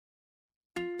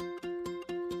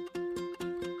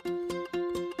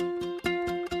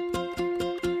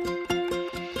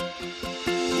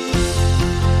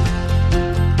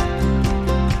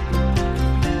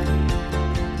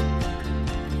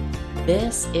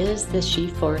This is the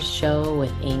She-Force Show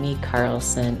with Amy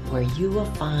Carlson, where you will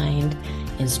find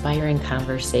inspiring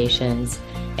conversations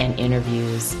and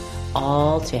interviews,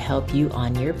 all to help you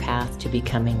on your path to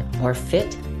becoming more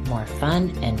fit, more fun,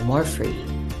 and more free.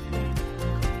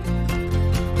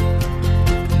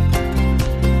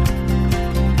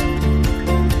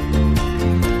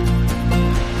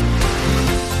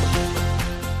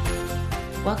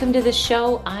 Welcome to the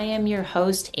show. I am your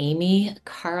host, Amy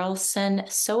Carlson.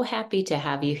 So happy to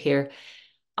have you here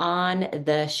on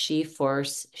the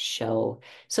She-Force Show.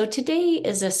 So today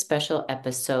is a special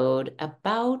episode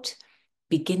about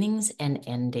beginnings and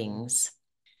endings.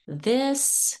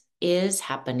 This is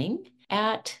happening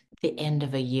at the end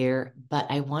of a year, but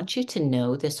I want you to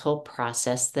know this whole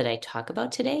process that I talk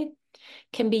about today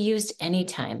can be used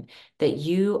anytime that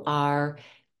you are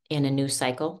in a new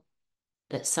cycle,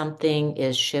 that something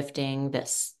is shifting, that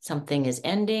something is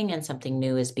ending and something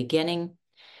new is beginning.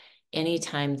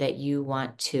 Anytime that you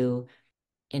want to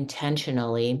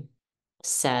intentionally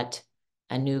set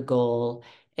a new goal,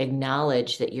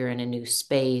 acknowledge that you're in a new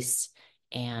space,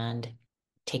 and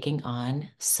taking on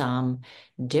some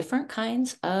different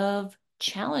kinds of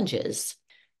challenges.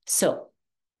 So,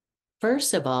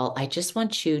 first of all, I just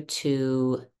want you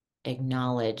to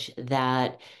acknowledge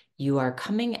that you are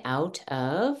coming out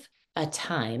of a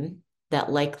time that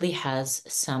likely has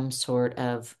some sort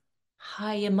of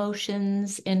high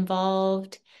emotions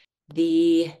involved,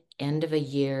 the end of a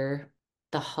year,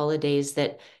 the holidays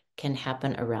that can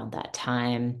happen around that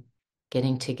time,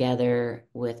 getting together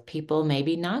with people,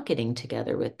 maybe not getting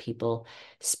together with people,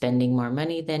 spending more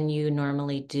money than you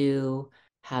normally do,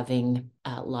 having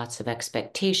lots of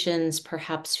expectations,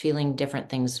 perhaps feeling different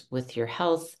things with your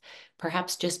health,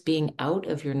 perhaps just being out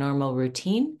of your normal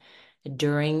routine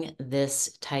during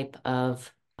this type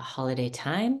of holiday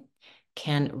time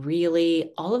can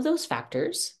really, all of those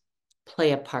factors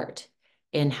play a part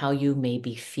in how you may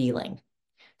be feeling.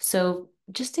 So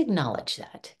just acknowledge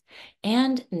that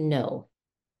and know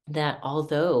that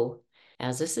although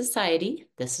as a society,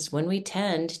 this is when we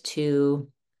tend to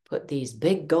put these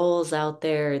big goals out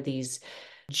there, these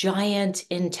giant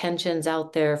intentions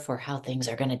out there for how things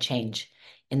are going to change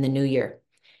in the new year,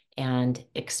 and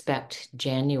expect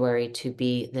January to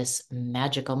be this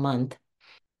magical month,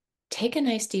 take a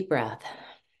nice deep breath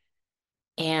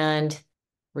and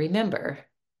remember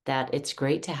that it's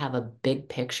great to have a big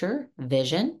picture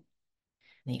vision.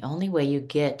 The only way you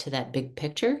get to that big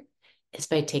picture is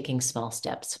by taking small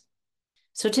steps.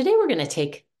 So today we're going to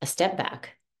take a step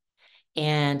back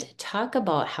and talk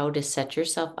about how to set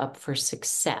yourself up for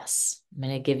success. I'm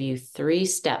going to give you 3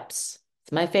 steps.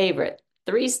 It's my favorite.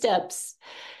 3 steps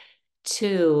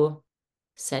to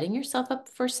setting yourself up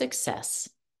for success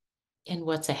in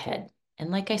what's ahead. And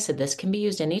like I said, this can be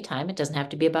used anytime. It doesn't have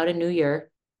to be about a new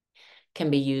year. It can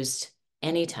be used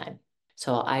anytime.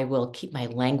 So I will keep my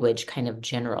language kind of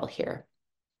general here.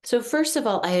 So first of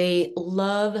all, I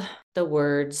love the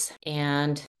words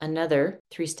and another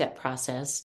 3-step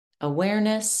process: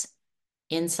 awareness,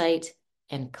 insight,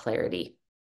 and clarity.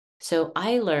 So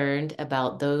I learned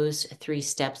about those 3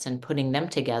 steps and putting them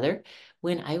together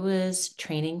when I was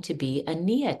training to be a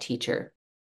NIA teacher.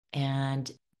 And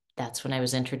that's when I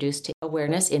was introduced to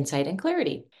awareness, insight, and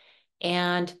clarity.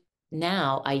 And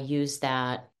now I use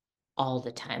that all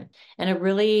the time. And it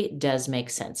really does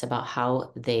make sense about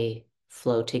how they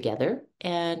flow together,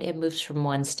 and it moves from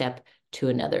one step to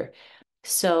another.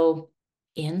 So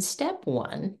in step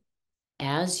 1,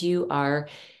 as you are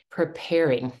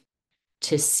preparing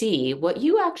to see what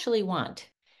you actually want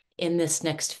in this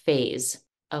next phase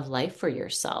of life for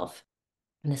yourself,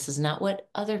 and this is not what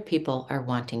other people are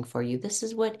wanting for you. This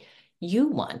is what you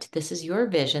want. This is your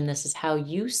vision. This is how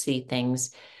you see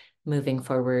things moving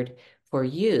forward for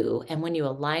you. And when you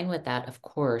align with that, of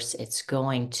course, it's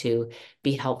going to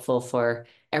be helpful for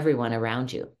everyone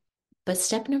around you. But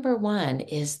step number 1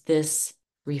 is this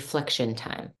reflection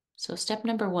time. So step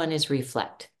number 1 is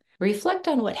reflect. Reflect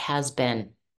on what has been.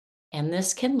 And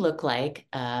this can look like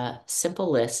a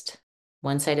simple list,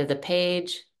 one side of the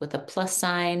page with a plus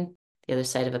sign, the other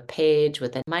side of a page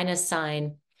with a minus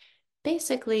sign.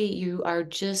 Basically, you are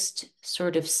just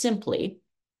sort of simply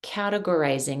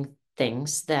categorizing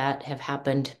things that have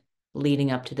happened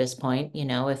leading up to this point. You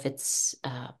know, if it's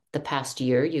the past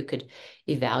year, you could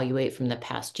evaluate from the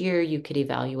past year, you could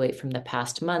evaluate from the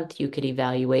past month, you could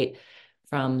evaluate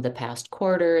from the past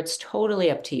quarter. It's totally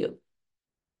up to you.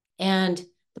 And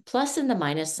the plus and the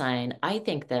minus sign, I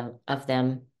think of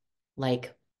them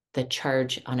like the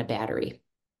charge on a battery.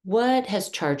 What has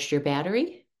charged your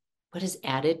battery? What has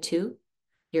added to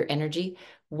your energy?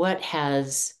 What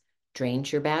has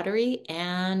drains your battery,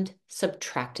 and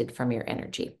subtracted from your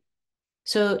energy.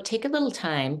 So take a little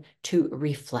time to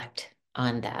reflect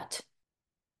on that.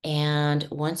 And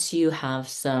once you have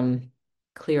some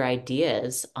clear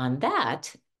ideas on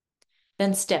that,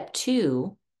 then step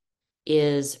two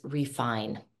is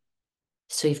refine.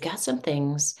 So you've got some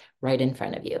things right in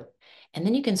front of you. And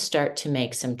then you can start to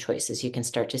make some choices. You can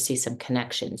start to see some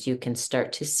connections. You can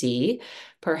start to see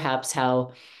perhaps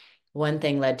how one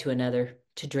thing led to another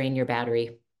to drain your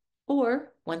battery,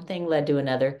 or one thing led to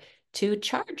another to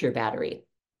charge your battery.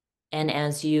 And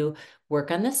as you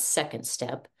work on the second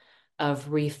step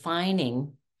of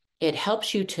refining, it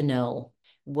helps you to know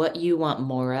what you want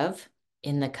more of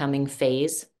in the coming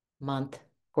phase, month,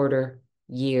 quarter,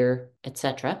 year,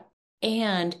 etc.,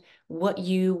 and what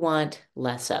you want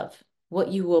less of, what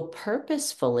you will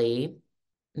purposefully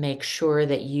make sure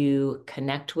that you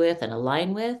connect with and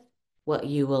align with, what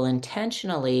you will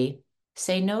intentionally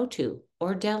say no to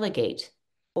or delegate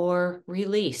or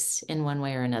release in one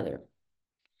way or another.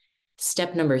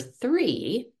 Step number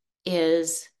three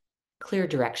is clear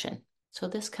direction. So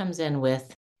this comes in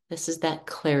with, this is that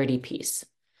clarity piece.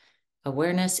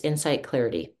 Awareness, insight,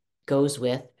 clarity goes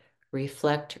with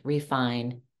reflect,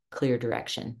 refine, clear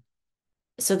direction.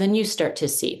 So then you start to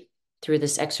see, through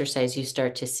this exercise, you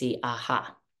start to see,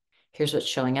 aha, here's what's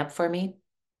showing up for me.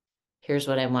 Here's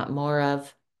what I want more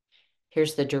of.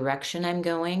 Here's the direction I'm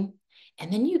going.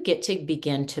 And then you get to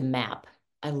begin to map.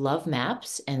 I love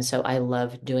maps. And so I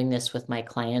love doing this with my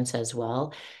clients as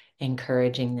well,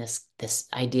 encouraging this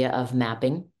idea of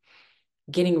mapping,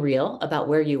 getting real about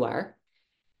where you are.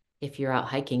 If you're out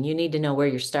hiking, you need to know where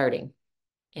you're starting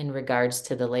in regards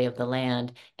to the lay of the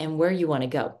land and where you want to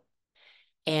go.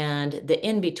 And the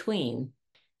in between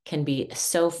can be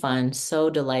so fun, so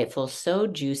delightful, so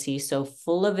juicy, so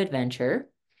full of adventure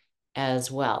as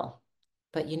well.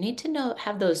 But you need to know,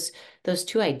 have those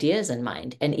two ideas in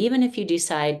mind. And even if you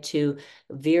decide to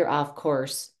veer off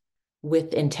course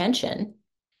with intention,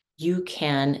 you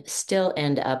can still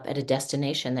end up at a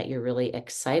destination that you're really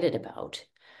excited about.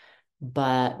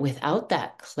 But without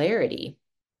that clarity,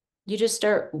 you just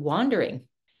start wandering.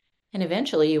 And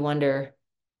eventually you wonder,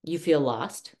 you feel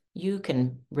lost. You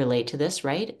can relate to this,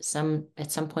 right?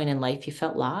 At some point in life, you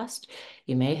felt lost.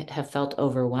 You may have felt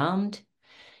overwhelmed.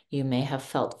 You may have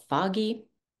felt foggy.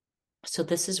 So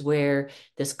this is where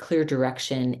this clear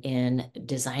direction in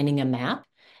designing a map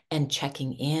and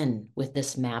checking in with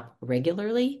this map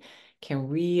regularly can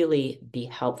really be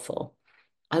helpful.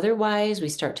 Otherwise, we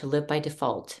start to live by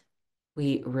default.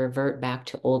 We revert back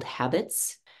to old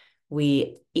habits.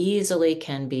 We easily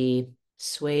can be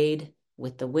swayed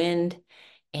with the wind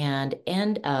and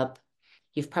end up,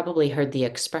 you've probably heard the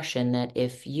expression that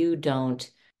if you don't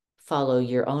follow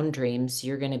your own dreams,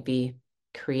 you're going to be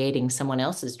creating someone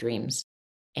else's dreams.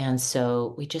 And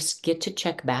so we just get to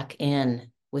check back in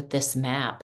with this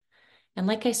map. And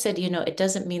like I said, it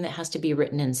doesn't mean that has to be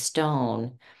written in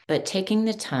stone, but taking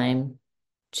the time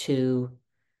to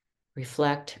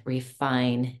reflect,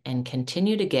 refine, and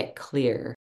continue to get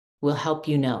clear will help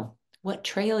you know what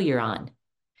trail you're on,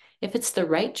 if it's the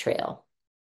right trail,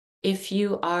 if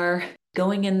you are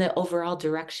going in the overall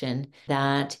direction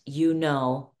that you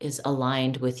know is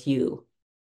aligned with you.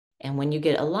 And when you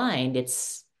get aligned,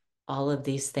 it's all of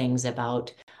these things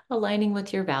about aligning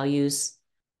with your values,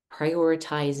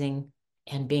 prioritizing,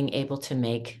 and being able to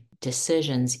make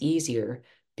decisions easier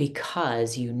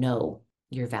because you know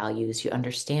your values, you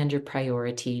understand your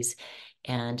priorities,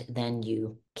 and then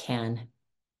you can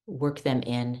work them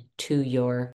in to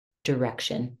your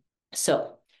direction.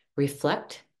 So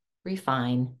reflect,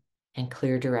 refine, and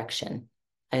clear direction.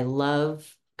 I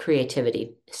love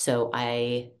creativity. So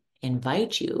I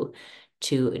invite you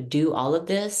to do all of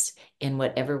this in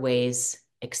whatever ways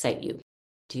excite you.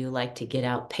 Do you like to get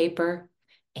out paper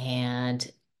and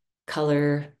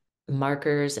color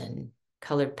markers and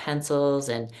colored pencils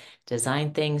and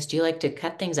design things? Do you like to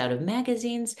cut things out of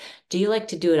magazines? Do you like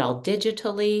to do it all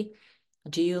digitally?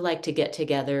 Do you like to get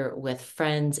together with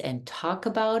friends and talk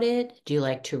about it? Do you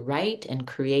like to write and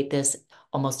create this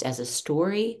almost as a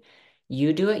story?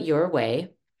 You do it your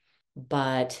way,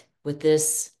 but with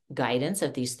this guidance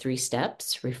of these three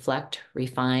steps, reflect,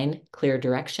 refine, clear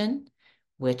direction,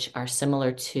 which are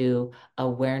similar to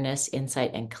awareness,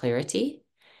 insight, and clarity,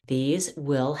 these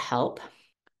will help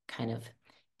kind of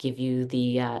give you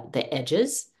the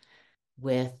edges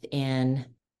within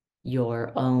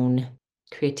your own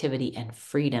creativity and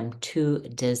freedom to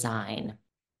design.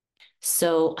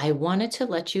 So I wanted to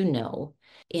let you know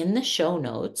in the show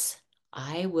notes,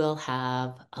 I will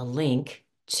have a link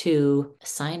to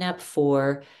sign up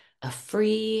for a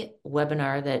free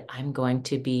webinar that I'm going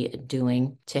to be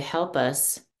doing to help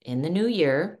us in the new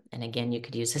year. And again, you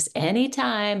could use this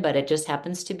anytime, but it just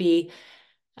happens to be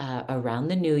around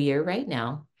the new year right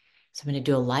now. So I'm going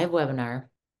to do a live webinar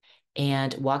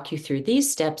and walk you through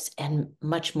these steps and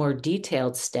much more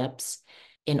detailed steps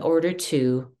in order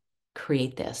to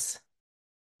create this.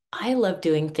 I love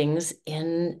doing things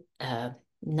in a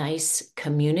nice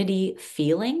community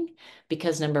feeling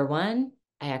because number one,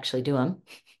 I actually do them.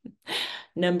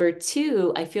 Number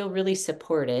two, I feel really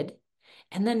supported.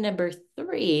 And then number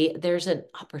three, there's an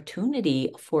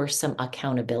opportunity for some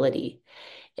accountability.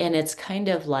 And it's kind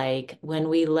of like when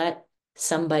we let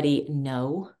somebody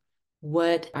know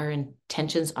what our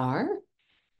intentions are,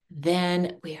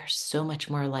 then we are so much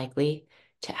more likely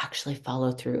to actually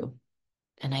follow through.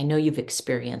 And I know you've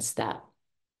experienced that.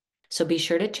 So be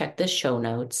sure to check the show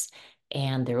notes,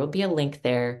 and there will be a link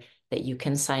there that you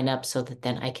can sign up so that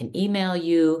then I can email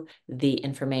you the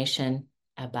information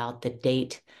about the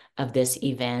date of this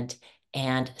event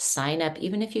and sign up,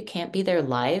 even if you can't be there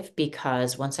live,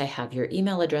 because once I have your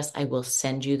email address, I will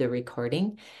send you the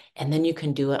recording, and then you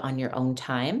can do it on your own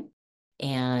time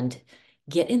and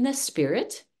get in the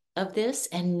spirit of this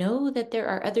and know that there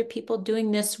are other people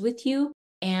doing this with you.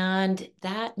 And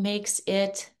that makes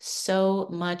it so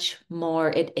much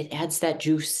more. It adds that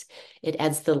juice. It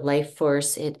adds the life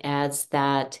force. It adds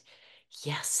that,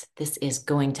 yes, this is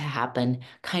going to happen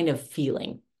kind of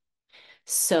feeling.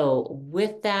 So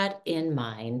with that in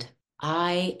mind,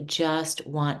 I just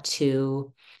want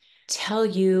to tell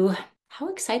you how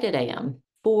excited I am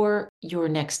for your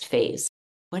next phase,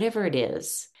 whatever it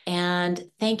is. And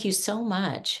thank you so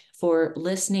much for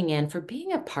listening in, for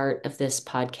being a part of this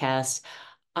podcast.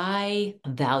 I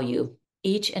value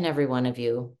each and every one of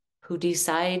you who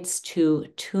decides to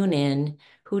tune in,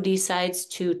 who decides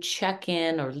to check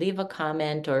in or leave a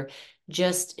comment or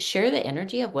just share the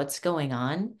energy of what's going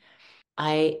on.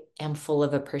 I am full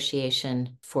of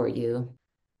appreciation for you.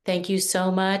 Thank you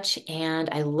so much. And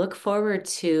I look forward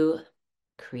to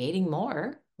creating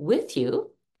more with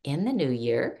you in the new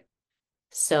year.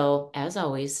 So, as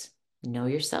always, know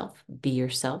yourself, be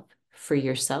yourself, free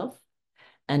yourself.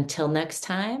 Until next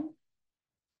time,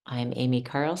 I'm Amy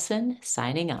Carlson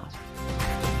signing off.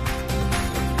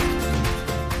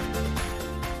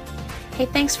 Hey,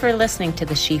 thanks for listening to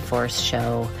the She-Force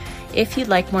Show. If you'd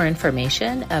like more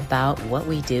information about what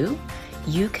we do,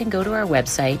 you can go to our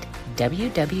website,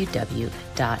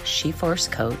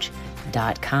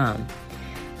 www.sheforcecoach.com.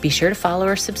 Be sure to follow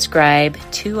or subscribe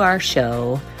to our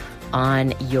show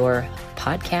on your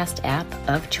podcast app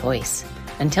of choice.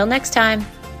 Until next time.